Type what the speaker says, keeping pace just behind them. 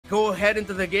go ahead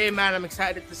into the game, man. I'm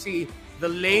excited to see the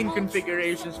lane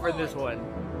configurations for this one.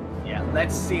 Yeah,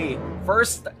 let's see.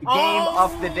 First game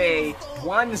of the day,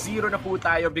 1-0 na po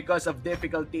tayo because of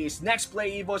difficulties.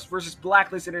 NEXPLAY EVOS versus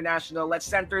BLACKLIST International.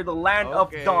 Let's enter the land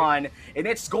of Dawn, and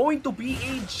it's going to be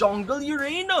a jungle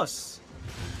Uranus.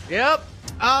 Yep.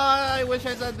 I wish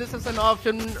I said this as an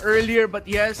option earlier, but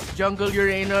yes, jungle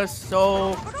Uranus.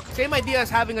 So, same idea as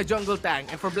having a jungle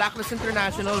tank. And for BLACKLIST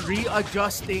International,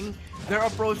 readjusting their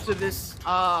approach to this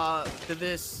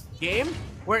game,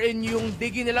 wherein yung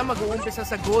Diggy nila mag-uumpisa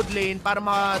sa gold lane para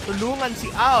matulungan si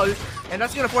Owl, and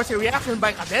that's gonna force a reaction by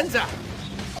Cadenza.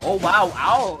 Oh wow,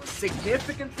 Owl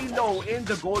significantly low in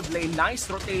the gold lane. Nice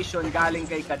rotation galing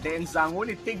kay Cadenza.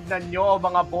 Ngunit tignan nyo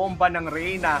mga bomba ng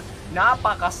Reyna.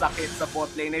 Napakasakit sa bot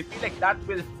lane. I feel like that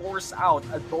will force out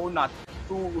a Donut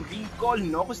to recall,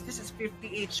 no? Because this is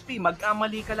 50 HP.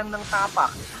 Magkamali ka lang ng tapak,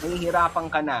 mahihirapan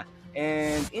ka na.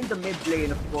 And in the mid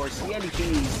lane, of course,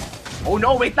 LK's. Oh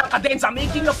no, wait lang, Cadenza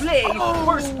making a play.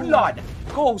 First blood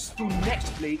goes to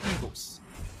NEXPLAY EVOS.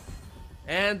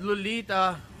 And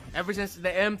Lolita, ever since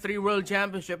the M3 World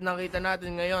Championship, nakita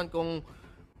natin ngayon kung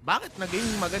bakit naging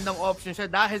magandang option siya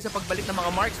dahil sa pagbalik ng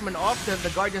mga marksman option. The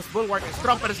Guardian's Bulwark is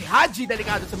strong, pero si Haji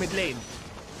delikado sa mid lane.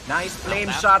 Nice flame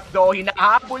shot though,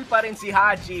 hinahabol pa rin si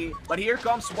Haji. But here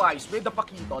comes Wise with the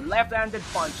Pakito, left-handed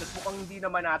punch at mukhang hindi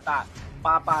naman ata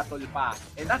papatol pa.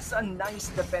 And that's a nice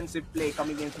defensive play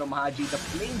coming in from Haji. The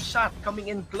flame shot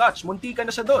coming in clutch. Muntika na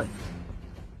siya doon.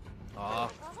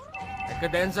 And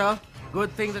Cadenza, good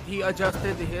thing that he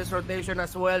adjusted his rotation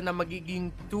as well na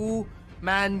magiging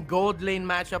 2-man gold lane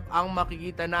matchup ang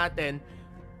makikita natin.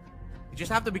 You just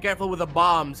have to be careful with the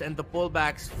bombs and the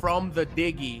pullbacks from the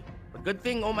Diggy. But good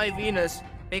thing Oh My Venus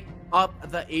picked up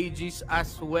the Aegis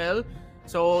as well.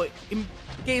 So, in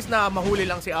case na mahuli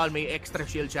lang si Owl, may extra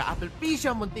shield siya. Apple P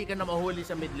siya, muntikan na mahuli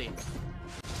sa mid lane.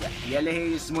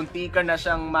 Yelehis, muntikan na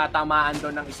siyang matamaan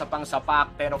doon ng isa pang sapak,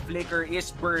 pero Flicker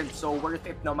is burned, so worth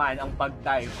it naman ang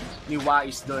pag-dive ni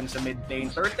Wise doon sa mid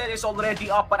lane. Turtle is already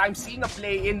up, but I'm seeing a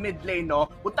play in mid lane, no?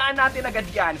 Puntaan natin agad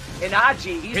yan. And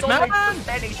Haji, he's already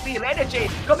 10 HP. Renegade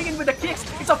coming in with the kicks.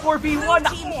 It's a 4v1.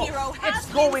 It's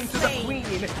going to the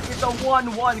Queen. It's a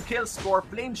 1-1 kill score.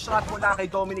 Flame shot mula kay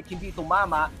Dominic, hindi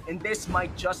tumama. And this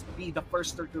might just be the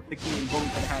first turtle of the game going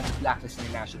to the hands of BLACKLIST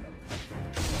International.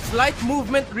 Slight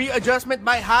movement, readjustment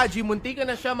by Haji. Muntika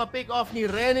na siya ma-pick off ni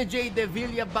Renegade de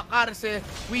Villa Bacarse.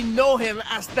 We know him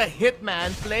as the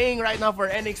Hitman, playing right now for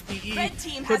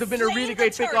NXPE. Could have been a really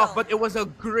great pick off, but it was a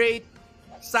great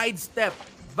sidestep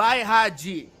by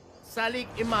Haji.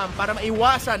 Salik Imam para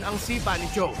maiwasan ang sipa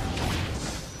ni Joe.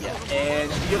 Yeah.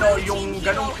 And you know, yung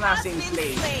ganong klaseng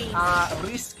play,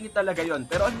 risky talaga yon.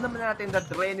 Pero alam naman natin that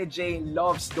Renegade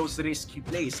loves those risky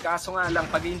plays. Kaso nga lang,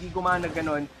 pag hindi gumana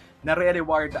ganon,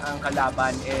 nare-reward ang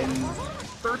kalaban. And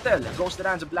Turtle goes to the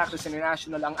hands of BLACKLIST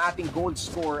International. Ang ating gold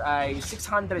score ay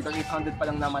 600 or 800 pa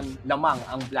lang naman lamang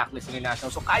ang BLACKLIST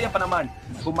International. So kaya pa naman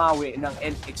bumawi ng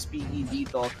NXPE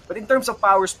dito. But in terms of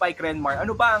power spike, Renmar,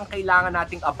 ano ba ang kailangan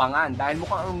nating abangan? Dahil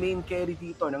mukhang ang main carry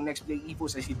dito ng NEXPLAY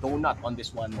EVOS ay si Donut on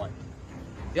this 1-1.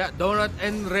 Yeah, Donut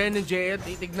and Renegade,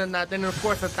 titignan natin. And of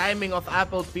course, the timing of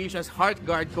Apple Fish as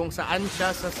Heartguard kung saan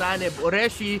siya sa Sanib.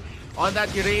 Ureshi on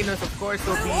that Uranus, of course,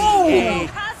 will be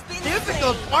a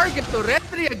difficult target to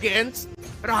retry against.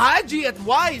 Pero Haji at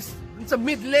Wise sa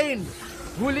mid lane,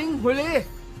 huling-huli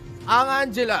ang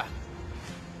Angela.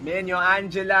 Men, yung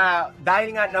Angela,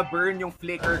 dahil nga na-burn yung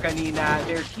Flicker kanina,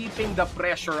 they're keeping the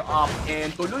pressure up and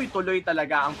tuloy-tuloy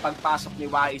talaga ang pagpasok ni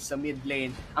Wise sa mid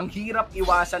lane. Ang hirap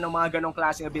iwasan ng mga ganong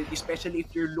klaseng ability, especially if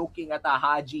you're looking at a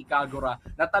Haji Kagura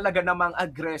na talaga namang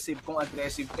aggressive kung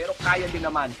aggressive, pero kaya din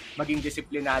naman maging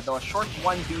disiplinado. Short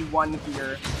 1v1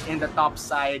 here in the top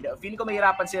side. Feeling ko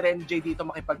mahirapan si Renjay dito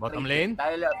bottom lane?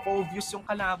 Dahil full views yung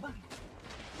kalaban.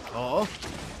 Oo.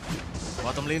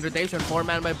 Bottom lane rotation,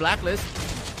 4-man by BLACKLIST.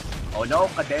 Oh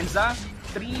no, Cadenza,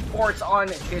 3 ports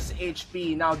on his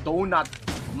HP. Now, Donut,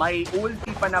 may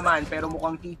ulti pa naman, pero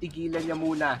mukhang titigilan niya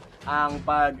muna ang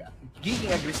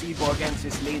pagiging agresibo against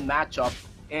his lane matchup.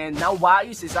 And now,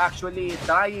 Wise is actually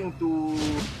trying to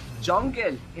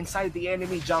jungle inside the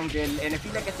enemy jungle. And I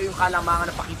feel like ito yung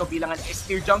kalamangan na Pakito bilang an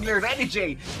S-tier jungler.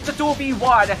 Renegade sa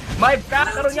 2v1. May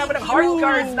kakaroon naman ng hard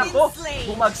cards. Nako,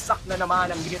 bumagsak na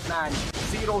naman ang gitnaan.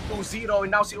 0-2-0.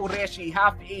 Now si Ureshi,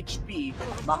 half HP.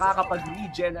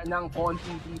 Makakapag-regen ng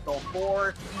konti dito.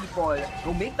 4 people. To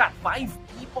make that 5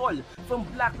 people from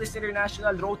BLACKLIST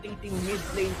International rotating mid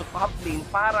lane to top lane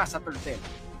para sa Turtle.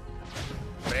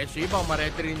 Ureshi, bang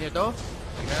ma-retry niyo to?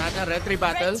 Tingnan natin, retry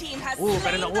battle.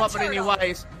 Pero nakuha pa rin ni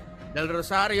Wise. Del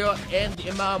Rosario and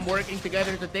Imam working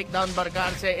together to take down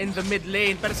Barcarce in the mid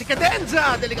lane. Pero si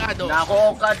Cadenza, delikado.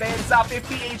 Nako, Cadenza,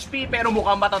 50 HP, pero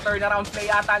mukhang mata-turnaround play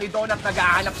yata ni Donut.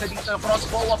 Naghahanap siya dito ng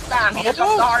crossbow of Tang. Here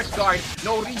comes the Heart Guard.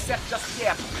 No reset just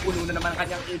yet. Puno na naman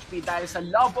kanyang HP dahil sa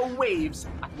love of waves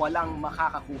at walang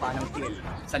makakakuha ng kill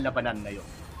sa labanan na yun.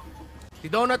 Si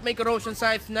Donut may corrosion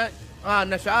sights na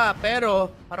siya,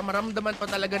 pero para maramdaman pa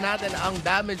talaga natin ang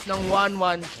damage ng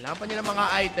 1-1, kailangan pa niya ng mga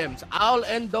items. Owl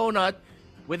and Donut,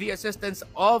 with the assistance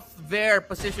of their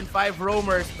position 5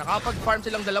 roamers, nakapag-farm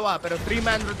silang dalawa, pero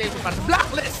 3-man rotation para sa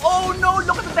Blacklist! Oh no!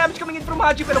 Look at the damage coming in from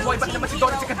Haji, pero boy, ba't naman si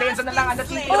Donut, si Cadenza na lang ang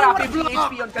natitira. 50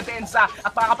 HP on Cadenza,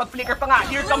 at makakapag-flicker pa nga.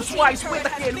 Here comes Wise with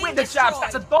the kill, with the jabs.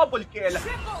 That's a double kill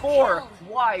for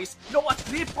Wise. No, a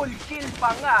triple kill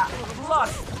pa nga.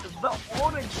 Plus, the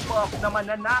orange buff na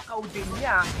mananakaw din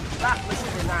niya. Blacklist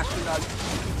International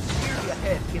clearly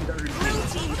ahead in the early Blue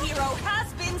team hero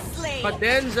has been slain.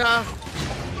 Cadenza,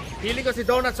 feeling ko si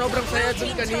Donut sobrang saya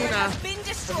dun kanina.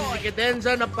 Kasi si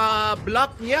Cadenza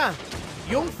napa-block niya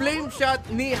yung flame shot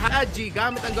ni Haji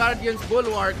gamit ang Guardian's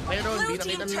Bulwark, pero hindi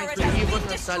nakita na ng EVOS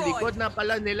na sa likod na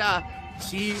pala nila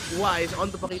si Wise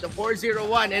on to pakita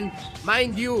 4-0-1. And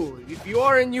mind you, if you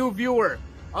are a new viewer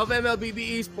of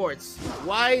MLBB Esports,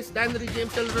 Wise, Danry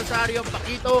James Del Rosario,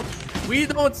 Paquito, we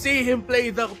don't see him play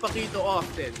the Paquito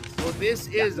often. So this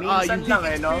is a unique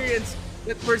experience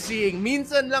that we're seeing.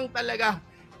 Minsan lang talaga.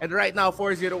 And right now,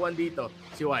 4-0-1 dito,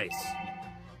 si Wise.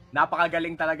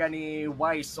 Napakagaling talaga ni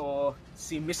Wise, so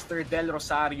si Mr. Del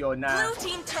Rosario na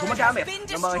gumagamit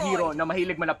ng mga hero na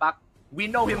mahilig manapak. We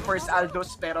know him for his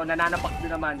Aldous, pero nananapak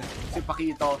din naman si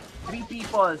Paquito. 3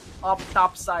 people up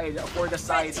top side for the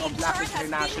side of Blacklist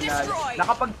International.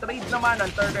 Nakapag-trade naman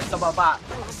ang turret sa baba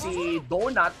si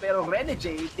Donut, pero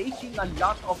Renegade taking a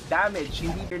lot of damage.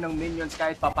 Hindi din ng minions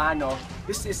kahit papano.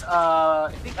 This is,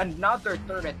 I think, another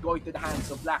turret going to the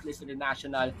hands of Blacklist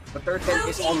International. The turtle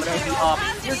is already up.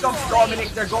 Here comes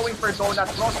Dominic. They're going for Donut.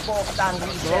 Crossbow, Tang,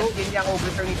 reset. Yan yung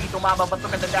overturn. Hindi tumama. Ba't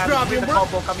the damage with the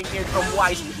combo coming in from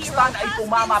Wise. Stun ay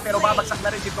tumama, pero babagsak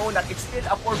na rin si Donut. It's still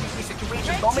a 4v3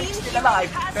 situation. Dominic still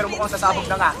alive, pero mukhang sasabog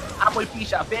na nga. Apple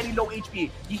Pisha, very low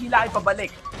HP. Hihilahin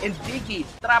pabalik. And Diggy,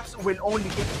 traps will only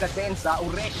hit Cadenza.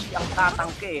 Ureshi ang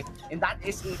tatangke. And that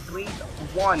is a trade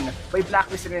 1 by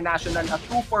Blacklist International. A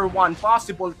 2-for-1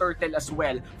 possible turtle as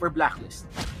well for Blacklist.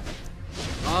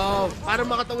 Oh, para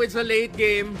makatawid sa late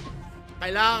game,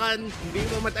 kailangan hindi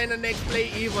mamatay na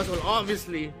NEXPLAY EVOS, well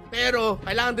obviously, pero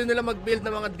kailangan din nila mag-build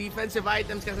ng mga defensive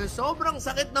items kasi sobrang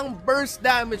sakit ng burst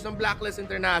damage ng Blacklist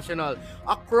International.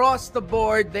 Across the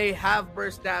board, they have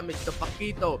burst damage. The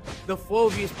Paquito, the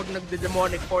Phobius pag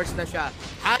nagde-demonic force na siya,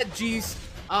 Hajis,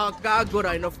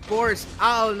 Kagura, and of course,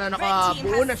 Al na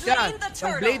nakabuo na siya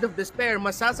ng Blade of Despair.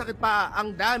 Masasakit pa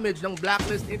ang damage ng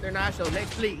Blacklist International.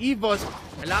 NEXPLAY EVOS,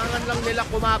 kailangan lang nila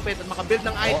kumapit at makabuild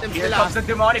ng items here nila. Here comes the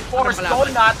demonic force.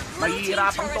 Donut,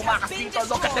 mahihirapang tumakas dito.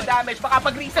 Look at the damage. Baka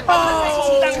pag-reset pa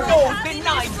no,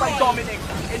 denied by Dominic.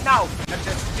 And now,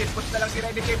 nag-split push na lang si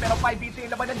Renegade, pero 5v3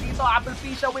 naman nandito. Apple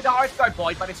Pisha with the heart guard.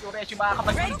 Boy, pa rin si Ureshi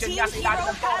makakapag-region niya sa ilalim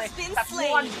ng torre. That's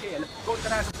 1 kill. Go to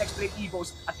na sa NEXPLAY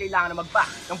EVOS at kailangan na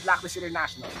mag-back ng Blacklist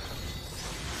International.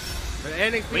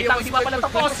 Wait lang, hindi pa pala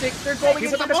tapos. They're going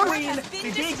into the screen. Si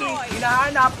Diggy,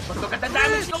 hinahanap. Look at the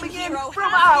damage coming in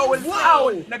from Owl.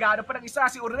 Owl, naghanap pa ng isa.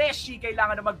 Si Ureshi,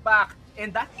 kailangan na mag-back.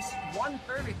 And that is 1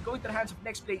 turret going to the hands of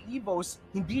NEXPLAY EVOS.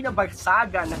 Hindi na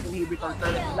bagsagan ng inhibitor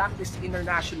turret Blacklist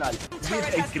International with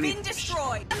a great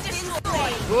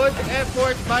good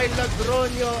effort by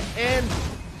Ladronio and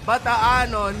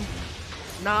Bataanon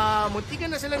na muntikan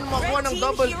na sila makuha ng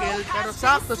double kill, pero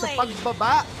sakto sa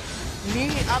pagbaba ni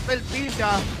Apple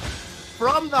Pisha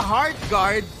from the Heart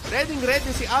Guard.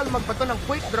 Ready si Al magpato ng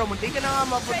quick draw. Muntikan na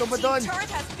nga mapato mo doon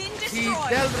si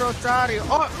Del Rosario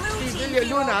or si Villa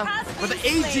Luna with the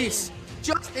Aegis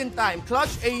just in time.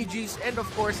 Clutch Aegis and of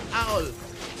course Owl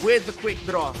with the quick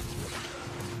draw.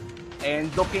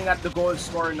 And looking at the goal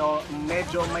score, no,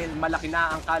 medyo may malaki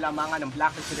na ang kalamangan ng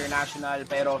Blacklist International,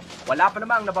 pero wala pa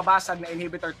namang nababasag na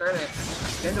inhibitor turret.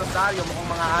 Then Rosario mukhang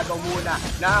mga agaw muna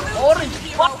ng orange.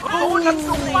 At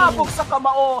sumabog sa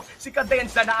kamao si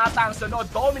Cadenza na ata ang sunod.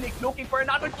 Dominic looking for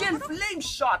another kill. Flame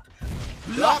shot.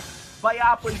 Block by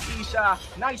Apple Pisha.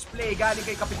 Nice play galing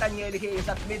kay Kapitan Yeli Hayes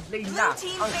at mid lane na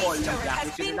ang call ng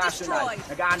Blacklist International.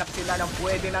 Naghahanap sila ng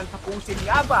pwede nang tapusin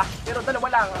nga ba, pero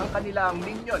dalawa lang ang kanilang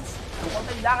minions. Mukhang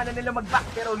kailangan na nila mag-back,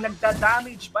 pero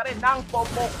nagda-damage pa rin, nang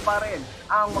popok pa rin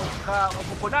ang mga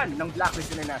kapupunan ng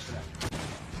Blacklist International.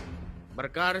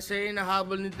 Barcarce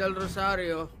nahabol ni Del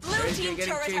Rosario. Renjay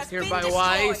getting chased here by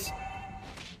Wise.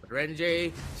 But Renjay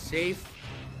safe.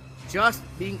 just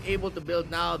being able to build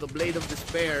now the Blade of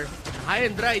Despair. High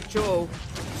and dry, Cho.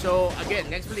 So, again,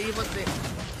 NEXPLAY EVOS,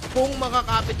 kung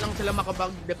makakapit lang sila,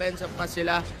 makapag-depensa pa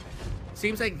sila,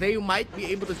 seems like they might be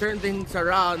able to turn things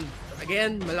around.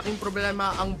 Again, malaking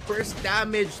problema ang first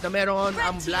damage na meron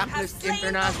ang Blacklist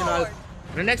International.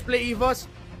 The NEXPLAY EVOS,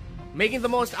 making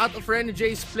the most out of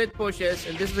Renegade split pushes,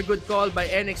 and this is a good call by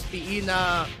NXPE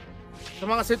na sa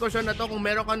mga sitwasyon na to, kung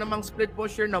meron ka namang split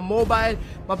pusher na mobile,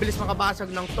 mabilis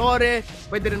makabasag ng tore,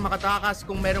 pwede rin makatakas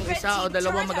kung merong isa o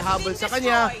dalawa maghahabol sa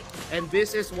kanya, and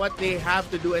this is what they have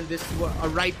to do, and this is a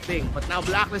right thing. But now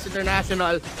Blacklist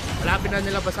International, malapit na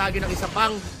nila basagin ng isa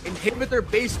pang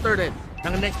inhibitor-based turret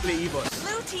ng NEXPLAY EVOS.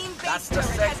 That's the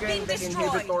second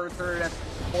inhibitor turret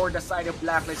for the side of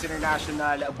Blacklist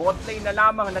International. Bot lane na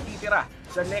lamang natitira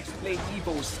sa NEXPLAY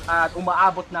EVOS at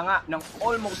umaabot na nga ng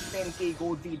almost 10k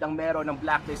gold lead ang meron ng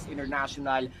Blacklist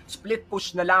International. Split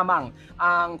push na lamang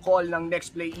ang call ng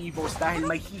NEXPLAY EVOS dahil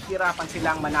may hihirapan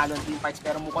silang manalo ng teamfights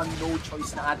pero mukhang no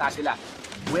choice na ata sila.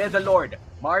 With the Lord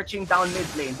marching down mid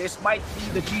lane, this might be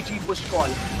the GG push call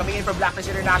coming in from Blacklist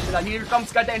International. Here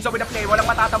comes Cadenzo with the play. Walang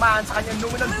matatamaan sa kanyang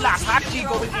Luminous Blast. Hachi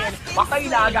going in. Patay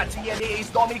na agad si NA Ace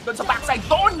Dominic doon sa backside.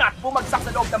 Donut bumagsak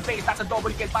sa loob ng base. That's a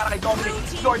double kill para kay Dominic.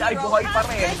 Lord ay buhay pa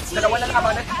rin. Dalawa na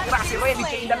lamang natitira. Si Renny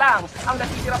Kane na lang ang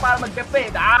natitira para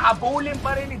mag-defend. Habulin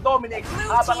pa rin ni Dominic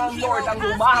habang ang Lord ang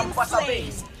humahampas sa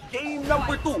base. Game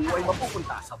number 2 ay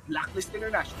mapupunta sa Blacklist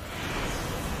International.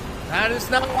 That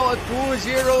is now a 2-0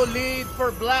 lead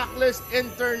for Blacklist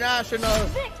International.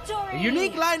 A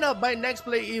unique lineup by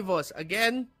NEXPLAY EVOS.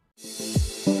 Again,